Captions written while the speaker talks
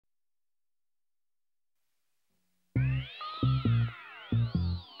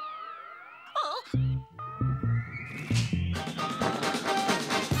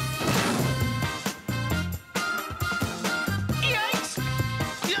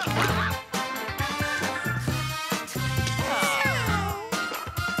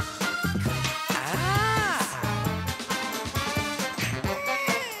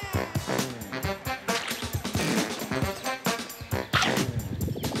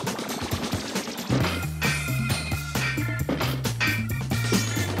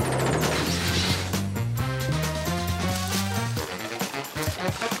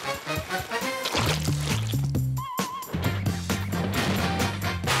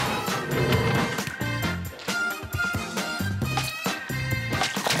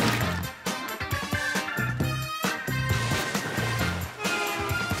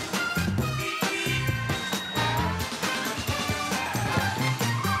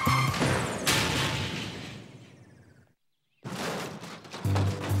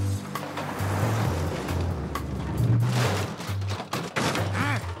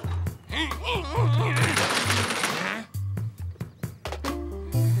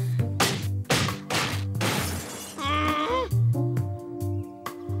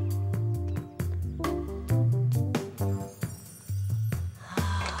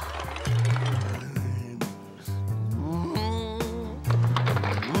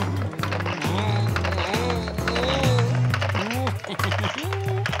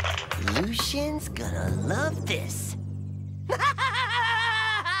this.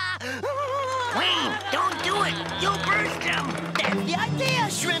 Wayne, don't do it. You'll burst him. That's the idea,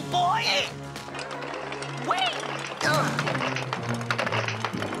 shrimp boy. Wait!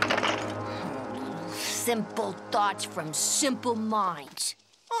 Simple thoughts from simple minds.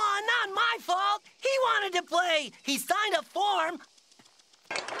 Oh, not my fault. He wanted to play. He signed a form.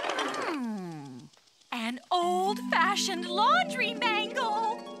 An old-fashioned laundry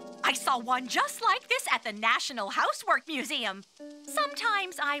mangle. I saw one just like this at the National Housework Museum.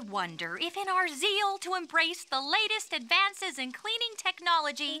 Sometimes I wonder if in our zeal to embrace the latest advances in cleaning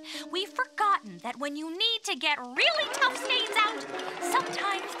technology, we've forgotten that when you need to get really tough stains out,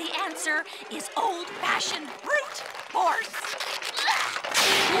 sometimes the answer is old-fashioned brute force.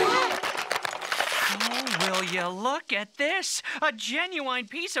 Oh, will you look at this? A genuine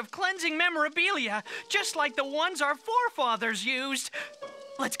piece of cleansing memorabilia, just like the ones our forefathers used.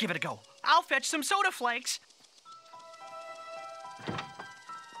 Let's give it a go. I'll fetch some soda flakes.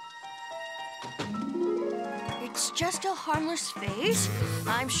 It's just a harmless phase.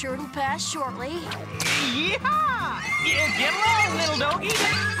 I'm sure it'll pass shortly. Yeehaw! Yeah, get along, little doggy.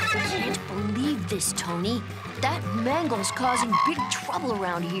 I can't believe this, Tony. That mangle's causing big trouble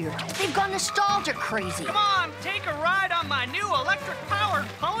around here. They've gone nostalgia crazy. Come on, take a ride on my new electric-powered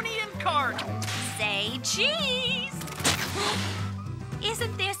pony and cart. Say cheese!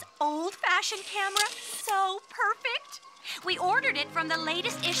 Isn't this old-fashioned camera so perfect? We ordered it from the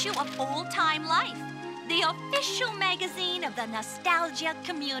latest issue of Old Time Life, the official magazine of the nostalgia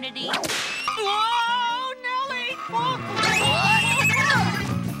community. Whoa, Nellie! Whoa.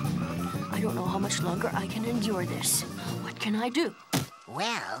 I don't know how much longer I can endure this. What can I do?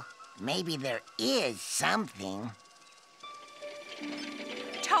 Well, maybe there is something.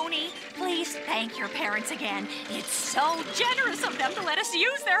 Tony, please thank your parents again. It's so generous of them to let us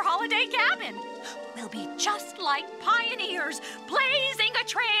use their holiday cabin. We'll be just like pioneers, blazing a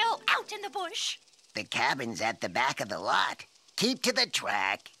trail out in the bush. The cabin's at the back of the lot. Keep to the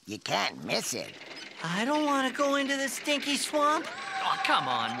track. You can't miss it. I don't want to go into the stinky swamp. Oh, come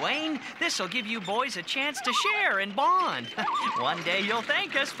on, Wayne. This'll give you boys a chance to share and bond. One day you'll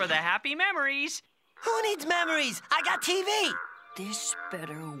thank us for the happy memories. Who needs memories? I got TV. This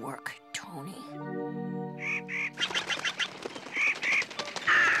better work, Tony.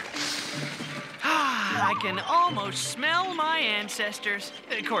 I can almost smell my ancestors.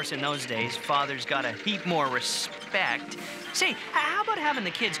 Of course, in those days, fathers got a heap more respect. Say, how about having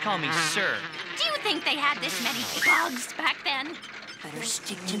the kids call me sir? Do you think they had this many bugs back then? Better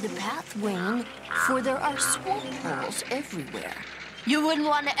stick to the path, Wayne, for there are swamp holes everywhere. You wouldn't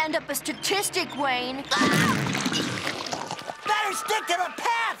want to end up a statistic, Wayne. Better stick to the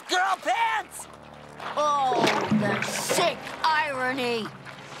path, girl pants! Oh, the sick irony.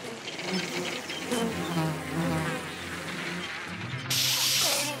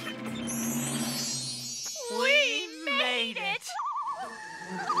 We made it!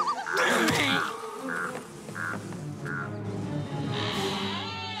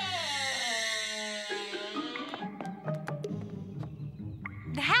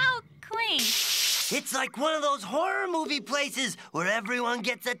 How clean. It's like one of those horror movie places where everyone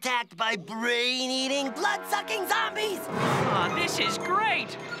gets attacked by brain-eating, blood-sucking zombies. Oh, this is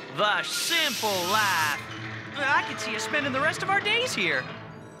great. The simple life. I could see us spending the rest of our days here.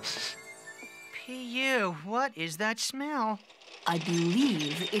 P.U., what is that smell? I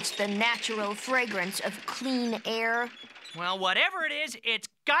believe it's the natural fragrance of clean air. Well, whatever it is, it's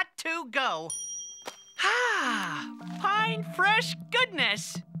got to go. Ah, pine fresh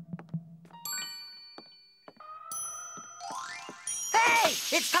goodness. Hey,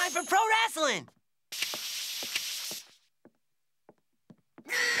 it's time for pro wrestling.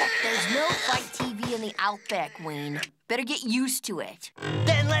 There's no fight TV in the Outback, Wayne. Better get used to it.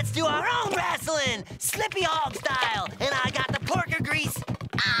 Then let's do our own wrestling, Slippy Hog style. And I got the porker grease.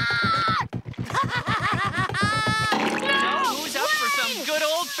 Ah! So who's up for some good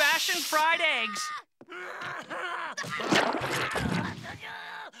old-fashioned fried eggs?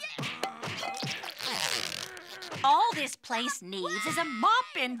 All this place needs is a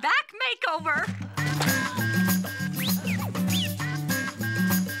mop-and-back makeover.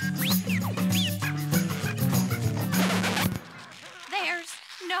 There's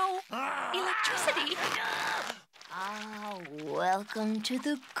no electricity. Ah, welcome to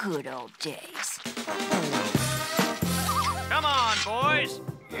the good old days. Come on, boys.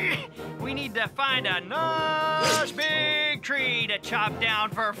 We need to find a nice big tree to chop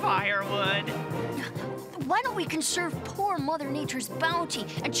down for firewood. Why don't we conserve poor Mother Nature's bounty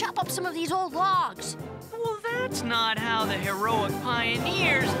and chop up some of these old logs? Well, that's not how the heroic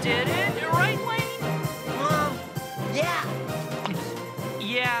pioneers did it, right, Wayne? Well, Yeah.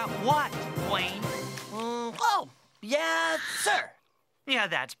 Yeah, what, Wayne? Oh, yeah, sir. Yeah,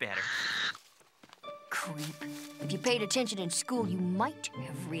 that's better. Creep. If you paid attention in school, you might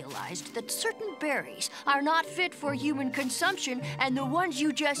have realized that certain berries are not fit for human consumption, and the ones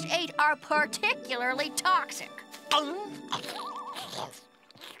you just ate are particularly toxic.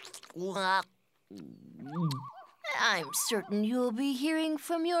 I'm certain you'll be hearing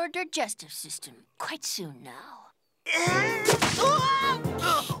from your digestive system quite soon now.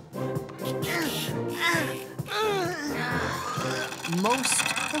 Most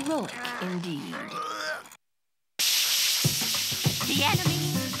heroic indeed. The enemy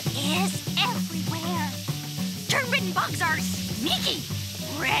is everywhere. Turbine bugs are sneaky,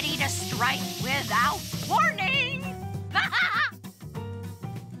 ready to strike without warning.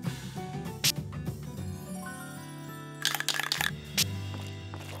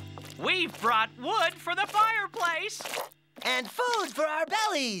 We've brought wood for the fireplace. And food for our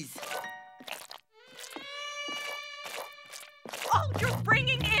bellies. All you're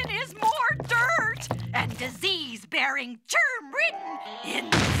bringing in is more dirt and disease-bearing, germ-ridden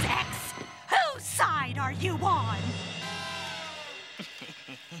insects. Whose side are you on?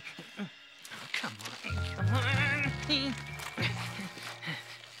 Come on.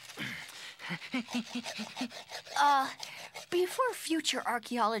 Before future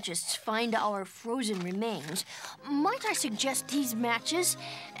archaeologists find our frozen remains, might I suggest these matches?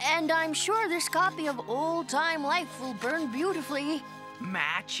 And I'm sure this copy of Old Time Life will burn beautifully.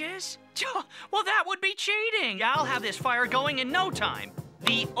 Matches? Well, that would be cheating. I'll have this fire going in no time.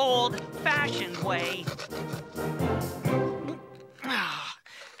 The old-fashioned way.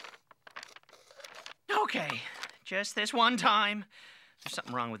 Okay, just this one time. There's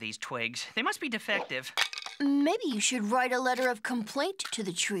something wrong with these twigs. They must be defective. Maybe you should write a letter of complaint to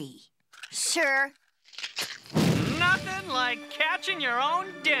the tree. Sir? Nothing like catching your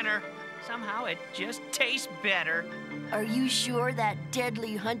own dinner. Somehow it just tastes better. Are you sure that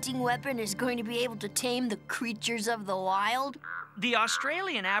deadly hunting weapon is going to be able to tame the creatures of the wild? The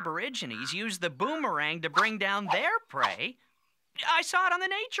Australian Aborigines use the boomerang to bring down their prey. I saw it on the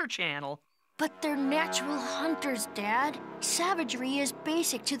Nature Channel. But they're natural hunters, Dad. Savagery is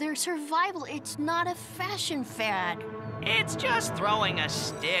basic to their survival. It's not a fashion fad. It's just throwing a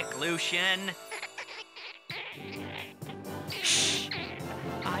stick, Lucian. Shh.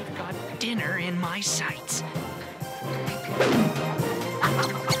 I've got dinner in my sights.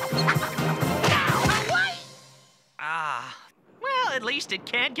 Ah, well, at least it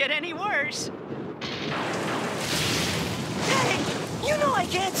can't get any worse. Hey, you know I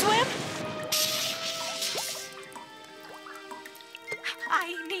can't swim.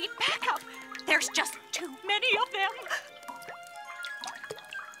 I need backup. There's just too many of them.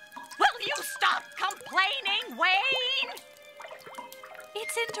 Will you stop complaining, Wayne?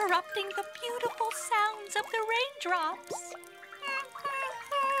 It's interrupting the beautiful sounds of the raindrops.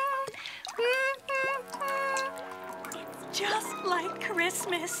 It's just like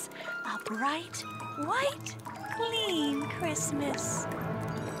Christmas. A bright, white, clean Christmas.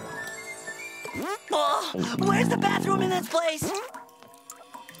 Oh, where's the bathroom in this place?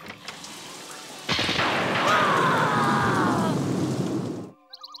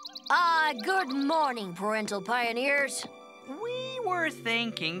 Good morning, parental pioneers. We were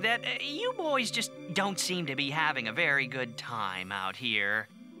thinking that you boys just don't seem to be having a very good time out here.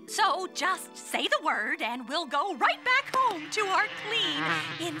 So just say the word and we'll go right back home to our clean,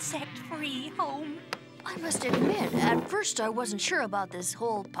 insect-free home. I must admit, at first I wasn't sure about this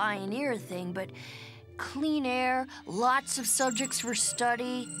whole pioneer thing, but clean air, lots of subjects for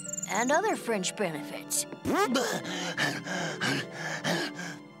study, and other fringe benefits.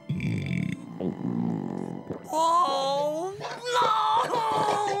 Oh,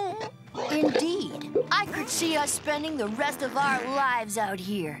 no! Indeed. I could see us spending the rest of our lives out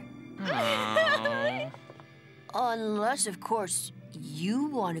here. Unless, of course, you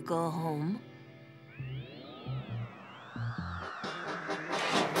want to go home.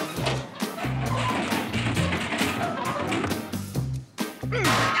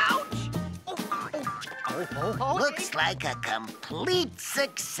 Looks like a complete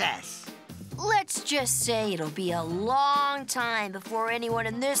success. Let's just say it'll be a long time before anyone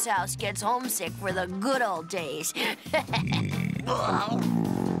in this house gets homesick for the good old days.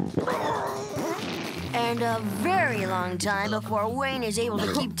 And a very long time before Wayne is able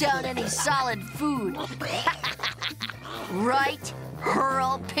to keep down any solid food. Right,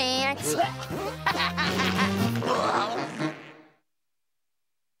 Hurl Pants?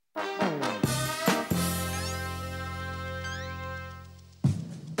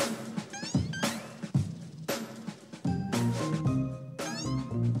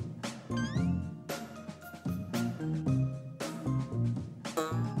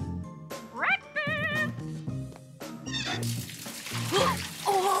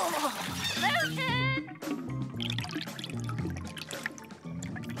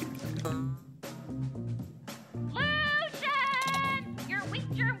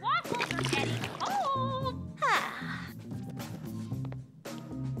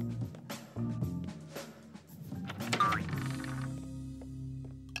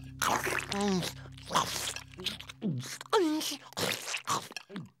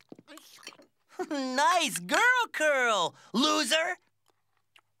 Nice girl curl, loser.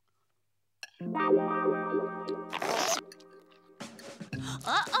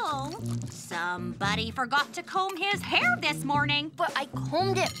 Uh-oh. Somebody forgot to comb his hair this morning. But I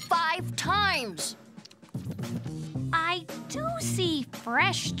combed it 5 times. I do see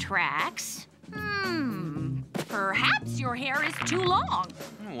fresh tracks. Perhaps your hair is too long.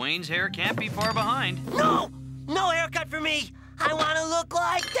 Wayne's hair can't be far behind. No! No haircut for me! I want to look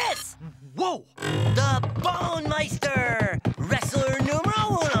like this! Whoa! The Bone Meister! Wrestler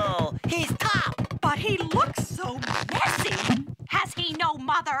numero uno! He's top! But he looks so messy. Has he no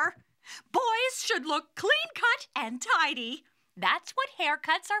mother? Boys should look clean-cut and tidy. That's what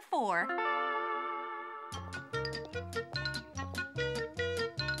haircuts are for.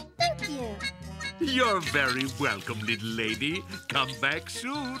 Thank you. You're very welcome, little lady. Come back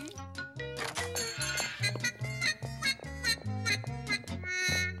soon.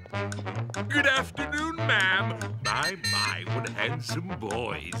 Good afternoon, ma'am. My, what handsome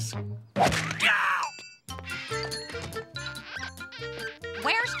boys.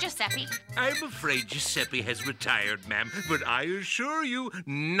 Where's Giuseppe? I'm afraid Giuseppe has retired, ma'am, but I assure you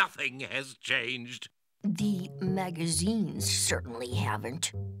nothing has changed. The magazines certainly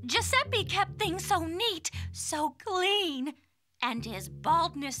haven't. Giuseppe kept things so neat, so clean. And his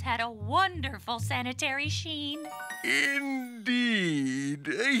baldness had a wonderful sanitary sheen. Indeed.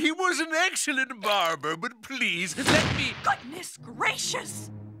 He was an excellent barber, but please, let me... Goodness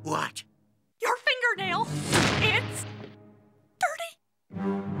gracious! What? Your fingernail, it's dirty.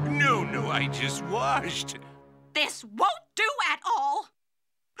 No, I just washed. This won't do at all.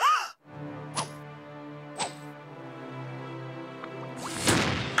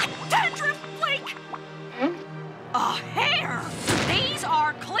 A dandruff flake! A hair! These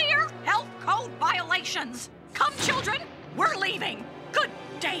are clear health code violations. Come, children, we're leaving. Good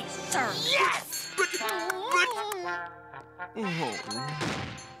day, sir. Yes! But...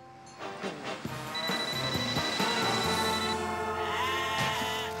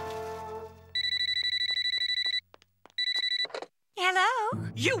 Hello?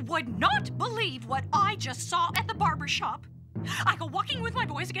 You would not believe what I just saw at the barber shop. I go walking with my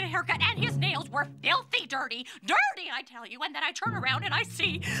boys to get a haircut, and his nails were filthy dirty. Dirty, I tell you. And then I turn around and I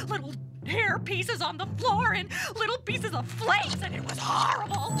see little hair pieces on the floor and little pieces of flakes, and it was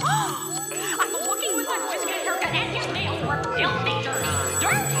horrible. I go walking with my boys to get a haircut, and his nails were filthy dirty.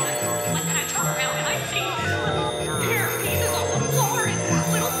 Dirty, I tell you. And then I turn around and I see little hair pieces on the floor and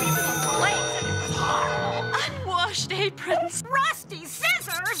little pieces of flakes, and it was horrible. Unwashed aprons, rusty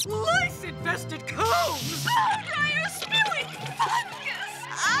scissors, lice-infested combs, blow dryer spewing fungus.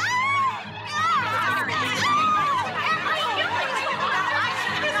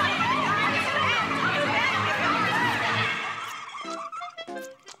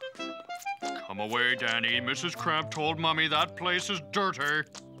 Come away, Danny. Mrs. Cramp told Mommy that place is dirty.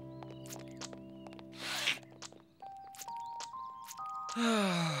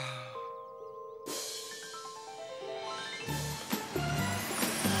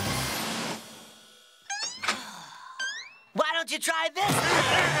 Why don't you try this?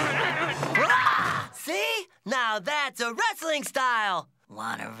 See? Now that's a wrestling style.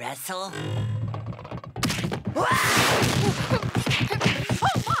 Wanna wrestle? Oh,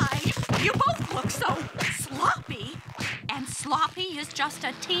 my! You both look so sloppy. And sloppy is just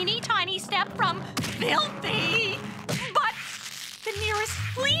a teeny tiny step from filthy. But the nearest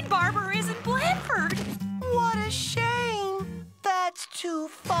clean barber is in Blandford. What a shame. That's too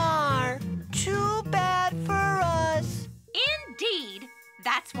far. Too bad for us. Indeed.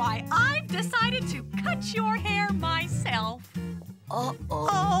 That's why I've decided to cut your hair myself.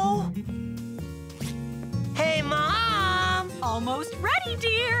 Oh. Hey, Mom! Almost ready,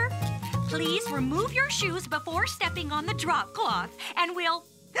 dear. Please remove your shoes before stepping on the drop cloth, and we'll...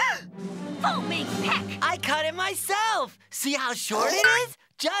 foaming peck! I cut it myself. See how short it is?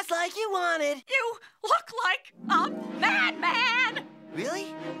 Just like you wanted. You look like a madman!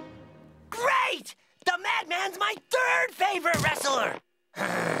 Really? Great! The Madman's my third favorite wrestler.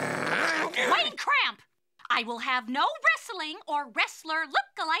 Wayne Cramp! I will have no wrestling or wrestler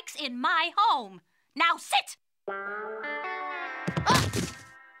lookalikes in my home. Now sit!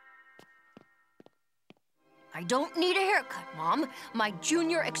 I don't need a haircut, Mom. My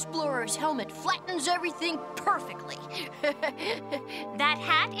Junior Explorer's helmet flattens everything perfectly. That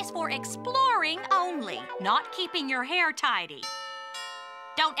hat is for exploring only, not keeping your hair tidy.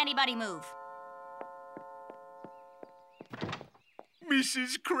 Don't anybody move.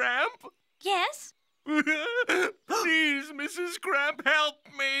 Mrs. Cramp? Yes? Please, Mrs. Cramp, help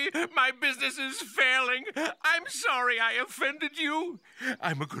me. My business is failing. I'm sorry I offended you.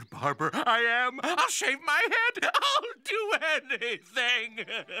 I'm a good barber. I am. I'll shave my head. I'll do anything.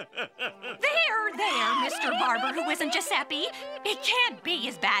 There, Mr. Barber, who isn't Giuseppe. It can't be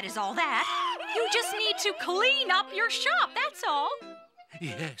as bad as all that. You just need to clean up your shop, that's all.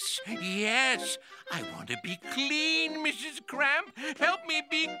 Yes. I want to be clean, Mrs. Cramp. Help me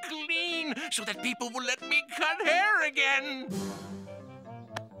be clean so that people will let me cut hair again.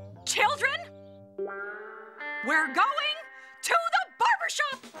 Children, we're going to the barber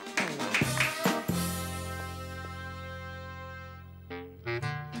shop.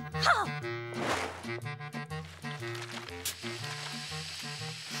 Huh.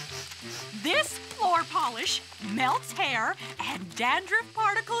 This floor polish melts hair and dandruff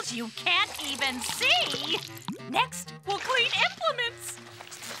particles you can't even see. Next, we'll clean implements.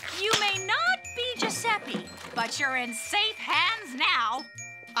 You may not be Giuseppe, but you're in safe hands now.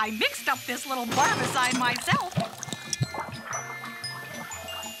 I mixed up this little barbicide myself.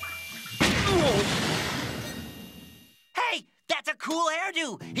 Hey, that's a cool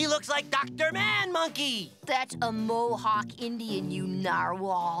hairdo. He looks like Dr. Man Monkey. That's a Mohawk Indian, you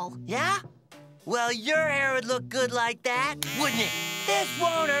narwhal. Yeah? Well, your hair would look good like that, wouldn't it? This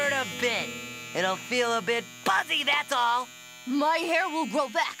won't hurt a bit. It'll feel a bit fuzzy, that's all. My hair will grow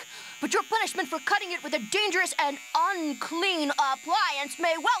back, but your punishment for cutting it with a dangerous and unclean appliance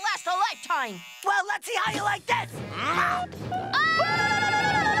may well last a lifetime. Well, let's see how you like this.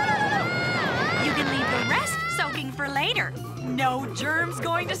 You can leave the rest soaking for later. No germ's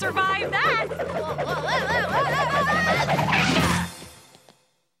going to survive that.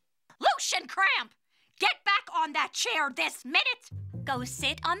 Lucian Cramp, get back on that chair this minute. Go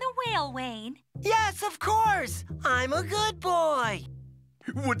sit on the whale, Wayne. Yes, of course. I'm a good boy.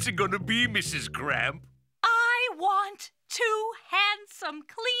 What's it gonna be, Mrs. Cramp? I want 2 handsome,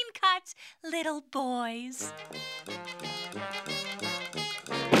 clean-cut little boys.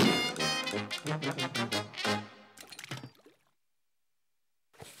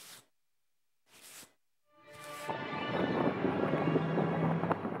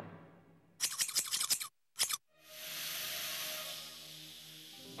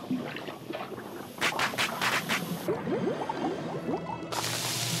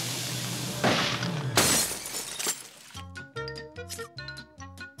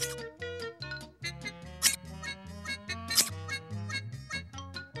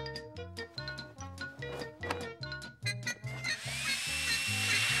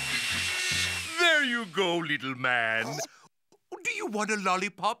 There you go, little man. Do you want a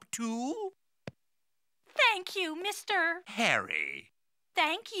lollipop, too? Thank you, Mr. Harry.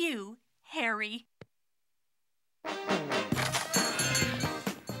 Thank you, Harry.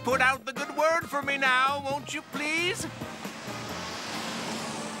 Put out the good word for me now, won't you, please?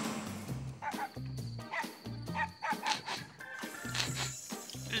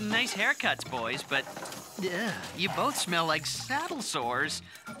 Nice haircuts, boys, but you both smell like saddle sores.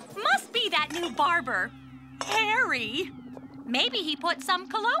 Must be that new barber, Harry. Maybe he put some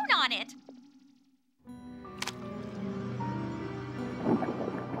cologne on it.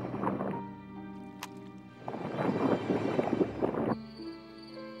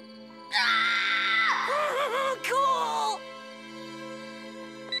 Cool!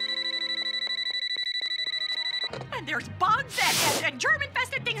 And there's bugs and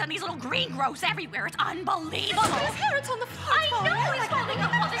germ-infested things and these little green growths everywhere. It's unbelievable. His hair, it's on the floor. I know, it's falling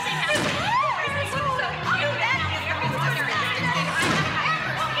off. His hair.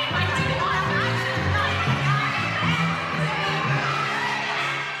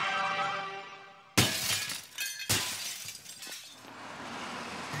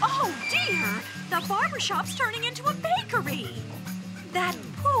 Oh, dear. The barbershop's turning into a bakery. That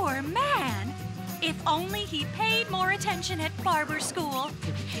poor man. If only he paid more attention at barber school.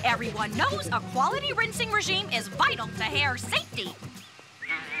 Everyone knows a quality rinsing regime is vital to hair safety.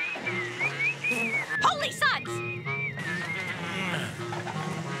 Holy suds!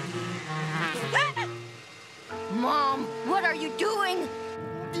 Mom, what are you doing?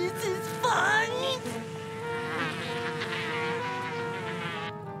 This is fun.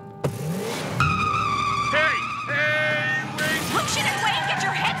 Hey, wait! Lucian and Wayne, get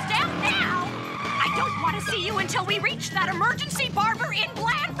your heads down now! I don't want to see you until we reach that emergency barber in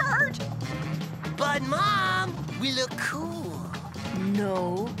Blandford! But, Mom, we look cool.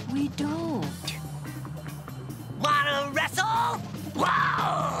 No, we don't. Wanna wrestle? Whoa!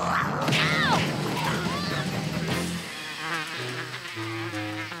 Ow!